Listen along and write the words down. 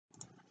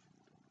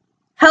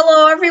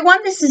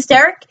everyone, this is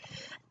Derek,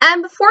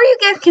 and before you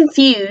get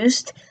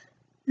confused,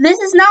 this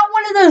is not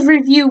one of those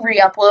review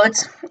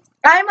re-uploads.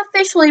 I'm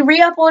officially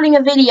re-uploading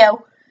a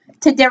video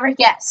to Derek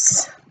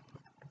S.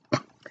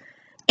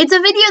 It's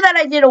a video that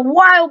I did a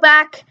while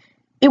back.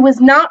 It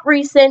was not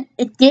recent.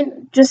 It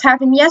didn't just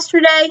happen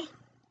yesterday.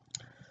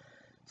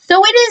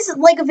 So it is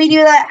like a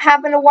video that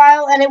happened a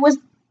while, and it was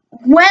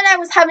when I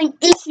was having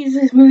issues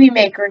with Movie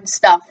Maker and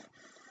stuff.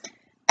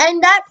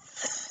 And that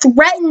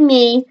threatened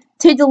me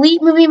to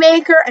delete Movie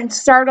Maker and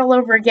start all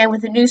over again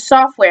with a new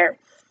software.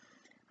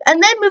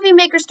 And then Movie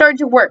Maker started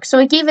to work, so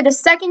I gave it a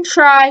second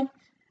try,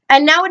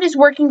 and now it is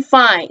working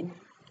fine.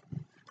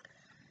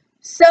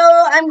 So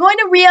I'm going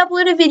to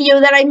re-upload a video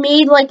that I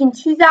made like in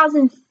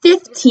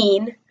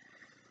 2015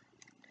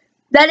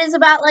 that is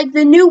about like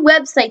the new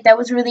website that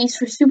was released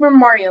for Super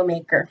Mario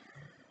Maker.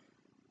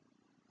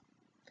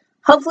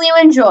 Hopefully you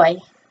enjoy.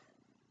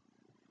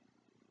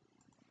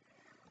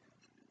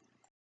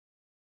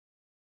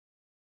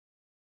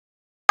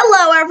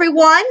 Hello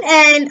everyone,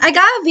 and I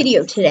got a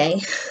video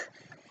today.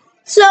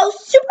 So,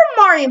 Super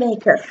Mario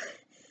Maker.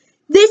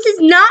 This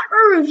is not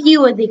a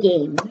review of the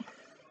game,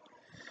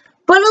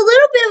 but a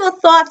little bit of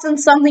thoughts on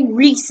something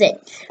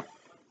recent.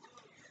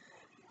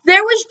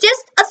 There was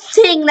just a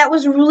thing that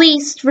was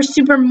released for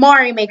Super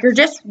Mario Maker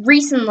just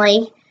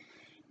recently.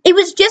 It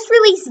was just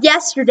released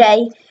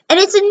yesterday, and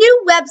it's a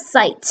new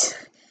website.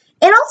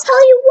 And I'll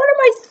tell you what are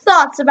my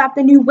thoughts about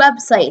the new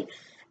website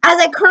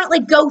as I currently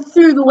go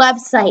through the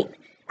website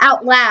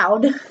out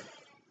loud.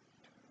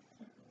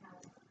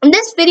 And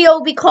this video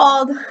will be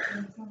called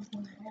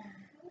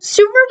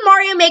Super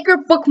Mario Maker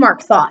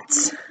Bookmark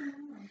Thoughts.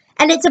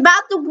 And it's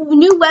about the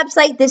new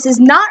website. This is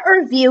not a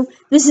review.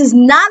 This is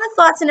not a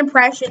thoughts and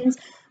impressions,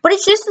 but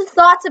it's just the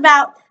thoughts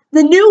about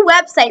the new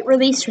website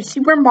released for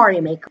Super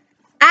Mario Maker.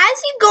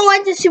 As you go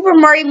into Super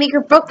Mario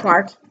Maker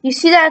Bookmark, you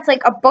see that it's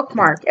like a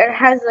bookmark. It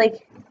has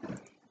like,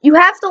 you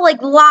have to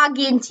like log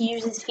in to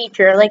use this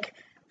feature, like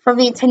from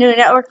the Nintendo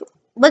Network.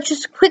 Let's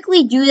just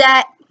quickly do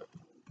that.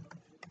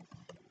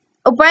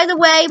 Oh, by the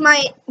way,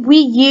 my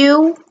Wii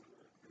U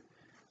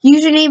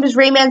username is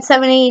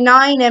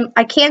Rayman789, and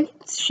I can't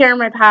share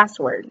my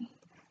password.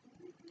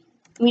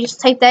 Let me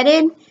just type that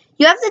in.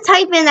 You have to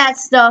type in that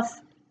stuff,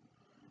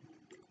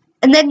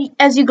 and then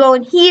as you go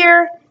in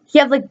here,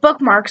 you have like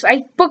bookmarks.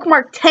 I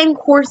bookmarked 10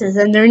 courses,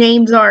 and their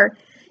names are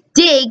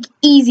Dig,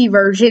 Easy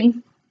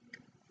Version,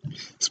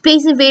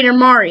 Space Invader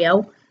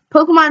Mario,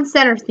 Pokemon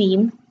Center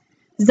Theme,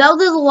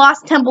 Zelda The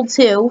Lost Temple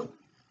 2,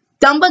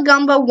 Dumba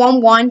Gumba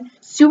 1-1,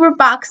 Super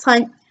Box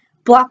Hunt,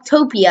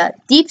 Blocktopia,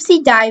 Deep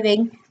Sea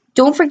Diving,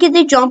 Don't Forget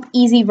to Jump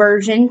Easy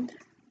Version,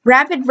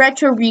 Rapid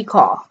Retro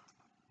Recall.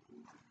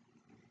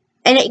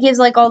 And it gives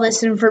like all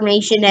this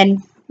information,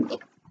 and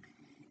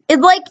it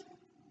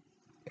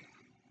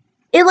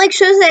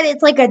shows that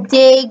it's like a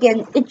dig,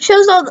 and it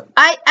shows all the,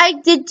 I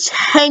did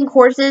 10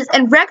 courses,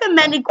 and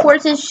recommended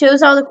courses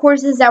shows all the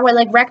courses that were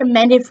like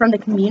recommended from the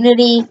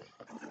community.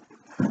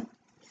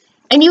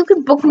 And you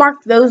can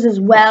bookmark those as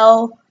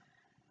well.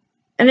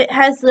 And it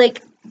has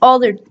like all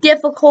their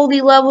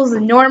difficulty levels,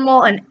 and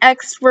normal and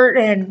expert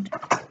and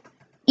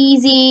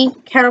easy,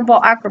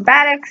 cannonball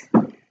acrobatics,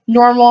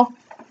 normal,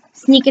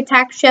 sneak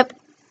attack ship.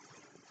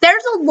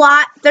 There's a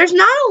lot. There's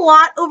not a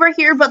lot over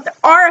here, but there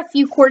are a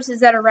few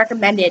courses that are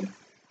recommended.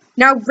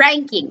 Now,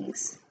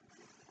 rankings.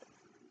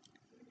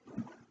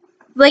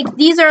 Like,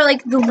 these are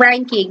like the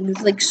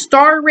rankings, like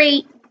star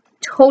rate,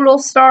 total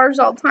stars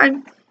all the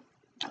time.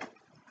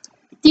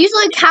 These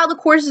are like how the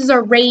courses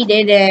are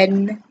rated,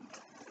 and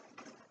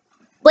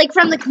like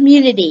from the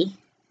community,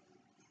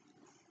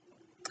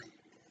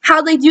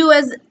 how they do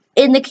as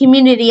in the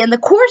community. And the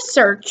course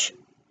search,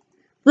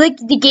 like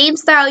the game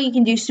style, you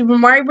can do Super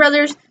Mario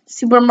Brothers,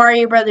 Super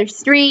Mario Brothers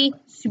 3,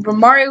 Super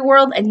Mario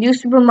World, and New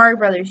Super Mario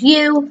Brothers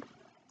U.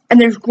 And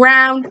there's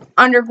ground,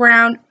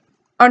 underground,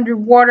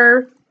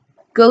 underwater,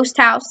 ghost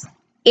house,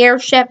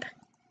 airship,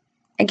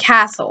 and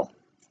castle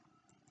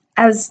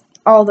as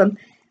all of them.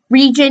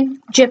 Region,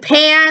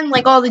 Japan,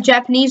 like all the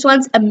Japanese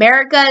ones,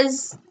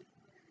 Americas,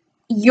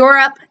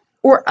 Europe,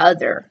 or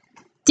other.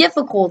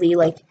 Difficulty,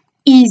 like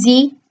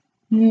easy,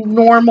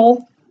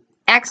 normal,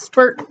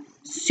 expert,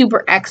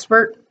 super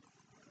expert.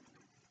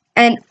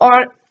 And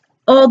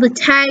all the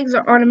tags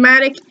are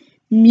automatic.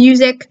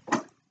 Music,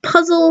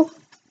 puzzle,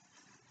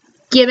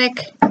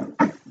 gimmick,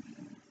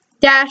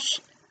 dash,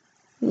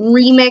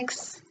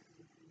 remix,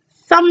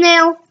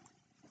 thumbnail,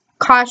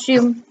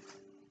 costume,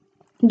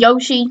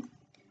 Yoshi,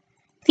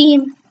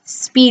 theme,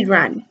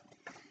 speedrun.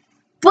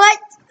 But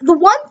the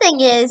one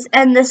thing is,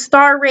 and the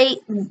star rate,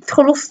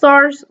 total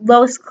stars,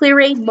 lowest clear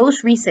rate,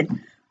 most recent.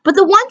 But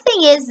the one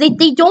thing is,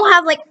 they don't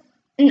have like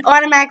an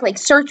automatic like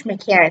search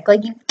mechanic.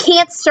 Like you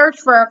can't search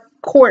for a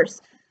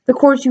course, the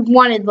course you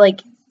wanted.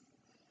 Like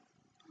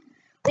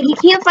you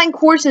can't find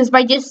courses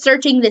by just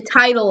searching the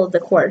title of the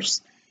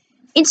course.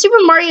 In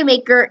Super Mario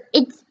Maker,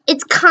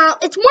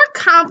 it's more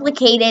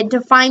complicated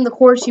to find the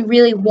course you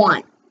really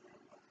want,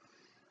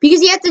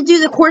 because you have to do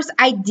the course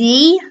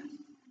ID.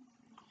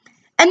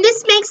 And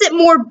this makes it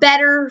more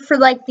better for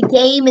like the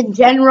game in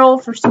general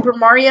for Super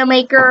Mario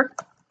Maker.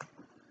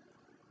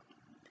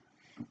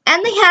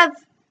 And they have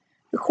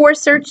the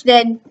course search,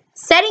 then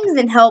settings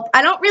and help.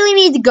 I don't really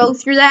need to go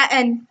through that,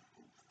 and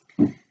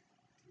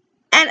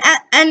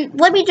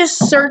let me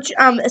just search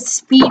a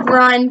speed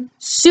run,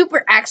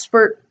 super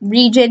expert,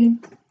 region,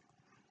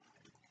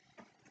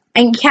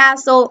 and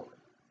castle,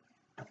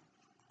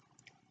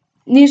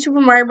 New Super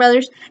Mario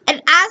Brothers.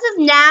 And as of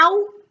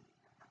now,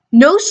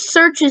 no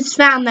searches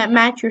found that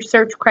match your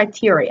search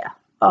criteria.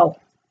 Oh.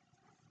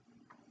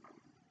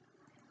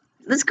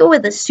 Let's go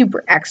with a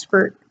super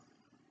expert.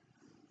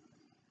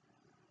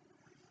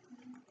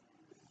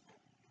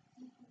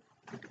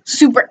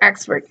 Super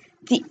expert.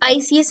 The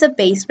iciest of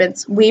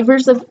basements.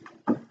 Waivers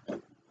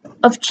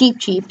of cheap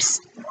cheaps.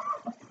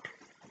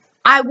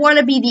 I want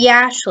to be the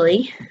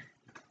Ashley.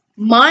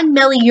 Mon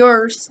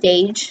Melior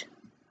stage.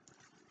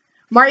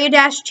 Mario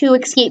Dash 2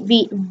 Escape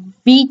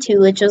V2,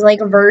 which is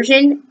like a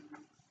version.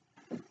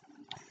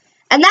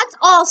 And that's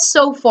all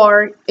so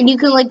far. And you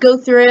can like go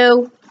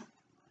through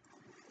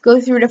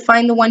to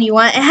find the one you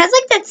want. It has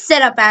like that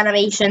setup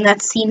animation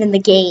that's seen in the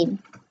game.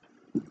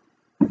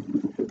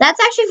 That's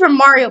actually from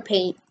Mario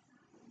Paint.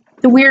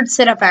 The weird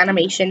setup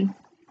animation.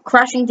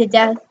 Crushing to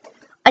death.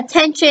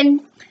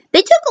 Attention.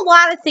 They took a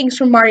lot of things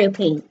from Mario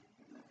Paint.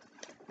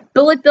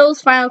 Bullet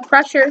Bill's Final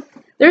Crusher.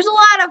 There's a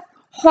lot of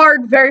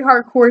hard, very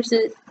hard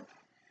courses.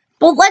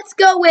 But let's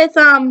go with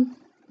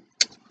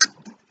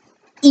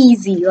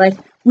easy, like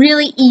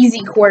really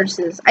easy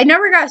courses. I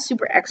never got a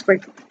super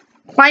expert.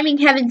 Climbing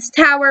Heaven's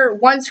Tower,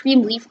 one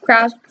screen leaf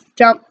crouch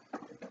jump.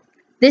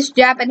 This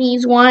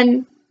Japanese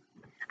one.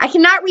 I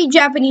cannot read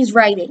Japanese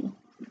writing.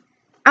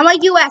 I'm a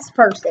US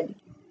person.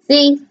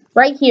 See?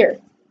 Right here.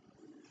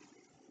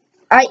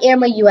 I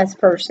am a US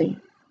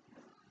person.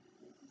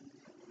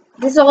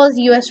 This all is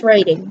US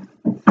writing.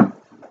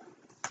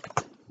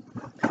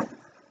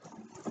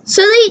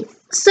 So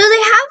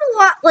they have a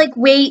lot like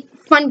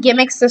fun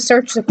gimmicks to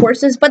search the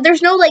courses, but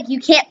there's no like you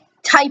can't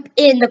type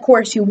in the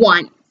course you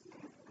want.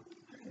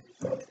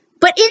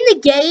 But in the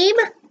game,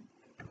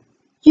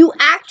 you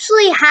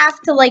actually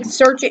have to like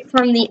search it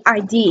from the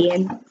ID,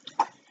 and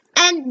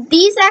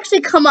these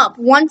actually come up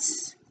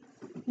once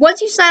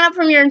you sign up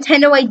from your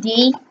Nintendo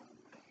ID.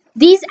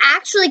 These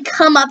actually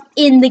come up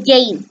in the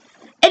game.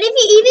 And if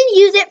you even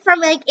use it from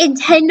like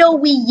Nintendo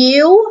Wii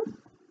U,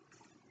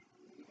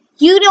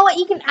 you know what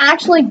you can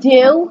actually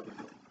do?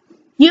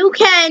 You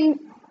can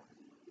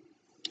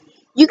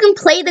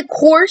play the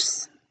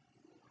course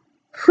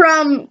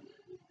from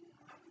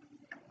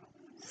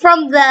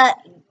the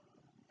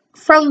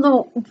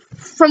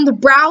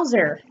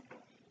browser.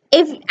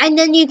 And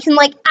then you can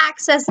like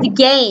access the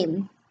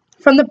game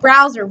from the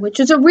browser, which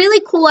is a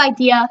really cool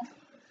idea.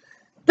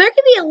 There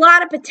could be a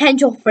lot of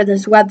potential for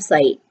this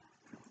website.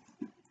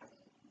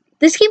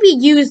 This can be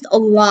used a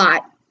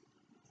lot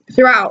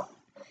throughout.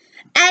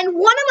 And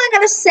what am I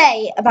going to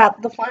say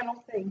about the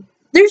final thing?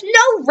 There's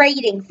no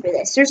rating for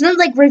this. There's no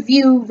like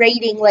review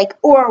rating like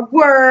or a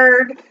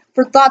word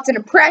for thoughts and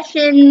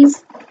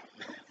impressions.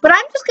 But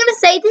I'm just going to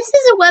say this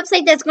is a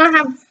website that's going to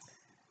have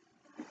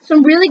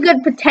some really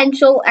good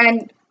potential,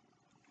 and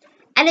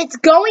it's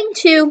going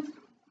to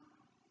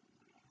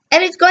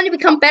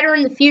become better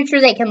in the future.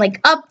 They can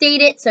like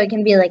update it so it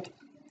can be like.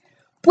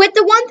 But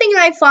the one thing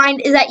that I find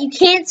is that you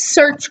can't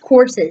search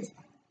courses.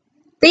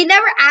 They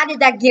never added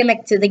that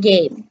gimmick to the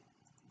game.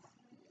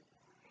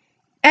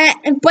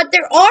 But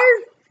there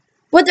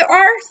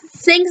are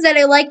things that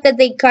I like that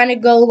they kind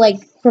of go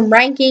like from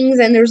rankings,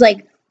 and there's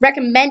like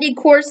recommended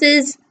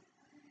courses.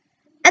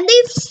 And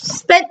they've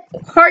spent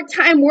hard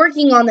time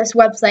working on this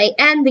website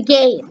and the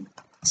game.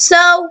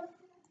 So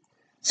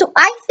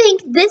I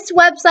think this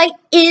website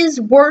is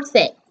worth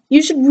it.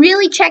 You should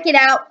really check it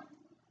out.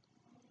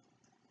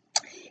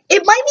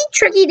 It might be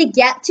tricky to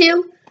get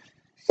to.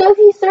 So if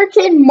you search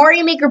in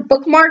Mario Maker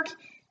Bookmark,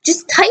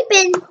 just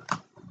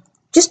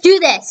do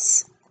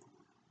this.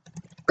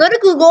 Go to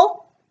Google.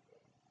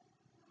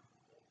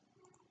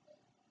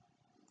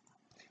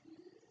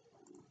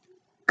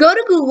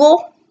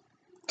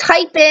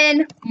 Type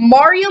in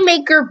Mario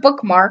Maker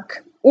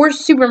Bookmark or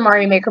Super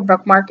Mario Maker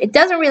Bookmark. It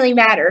doesn't really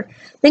matter.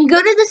 Then go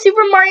to the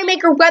Super Mario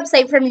Maker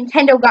website from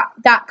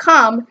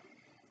Nintendo.com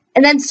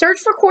and then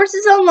search for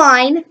courses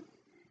online.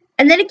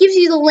 And then it gives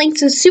you the link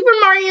to Super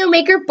Mario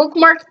Maker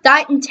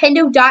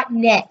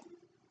Bookmark.nintendo.net.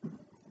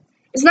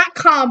 It's not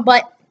com,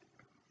 but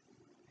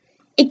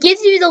it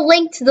gives you the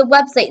link to the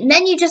website. And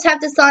then you just have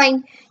to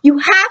sign. You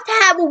have to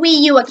have a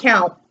Wii U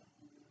account.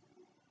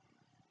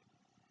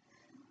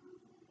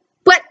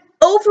 But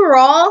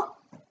overall,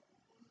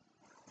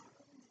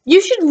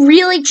 you should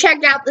really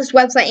check out this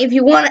website if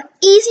you want an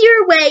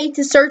easier way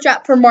to search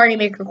up for Mario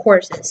Maker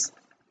courses.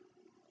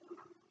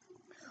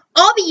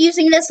 I'll be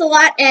using this a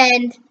lot,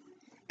 and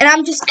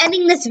I'm just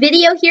ending this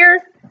video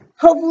here.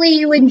 Hopefully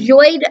you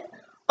enjoyed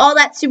all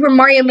that Super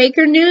Mario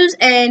Maker news,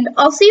 and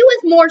I'll see you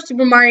with more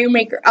Super Mario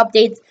Maker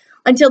updates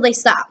until they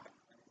stop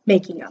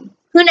making them.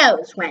 Who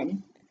knows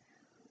when.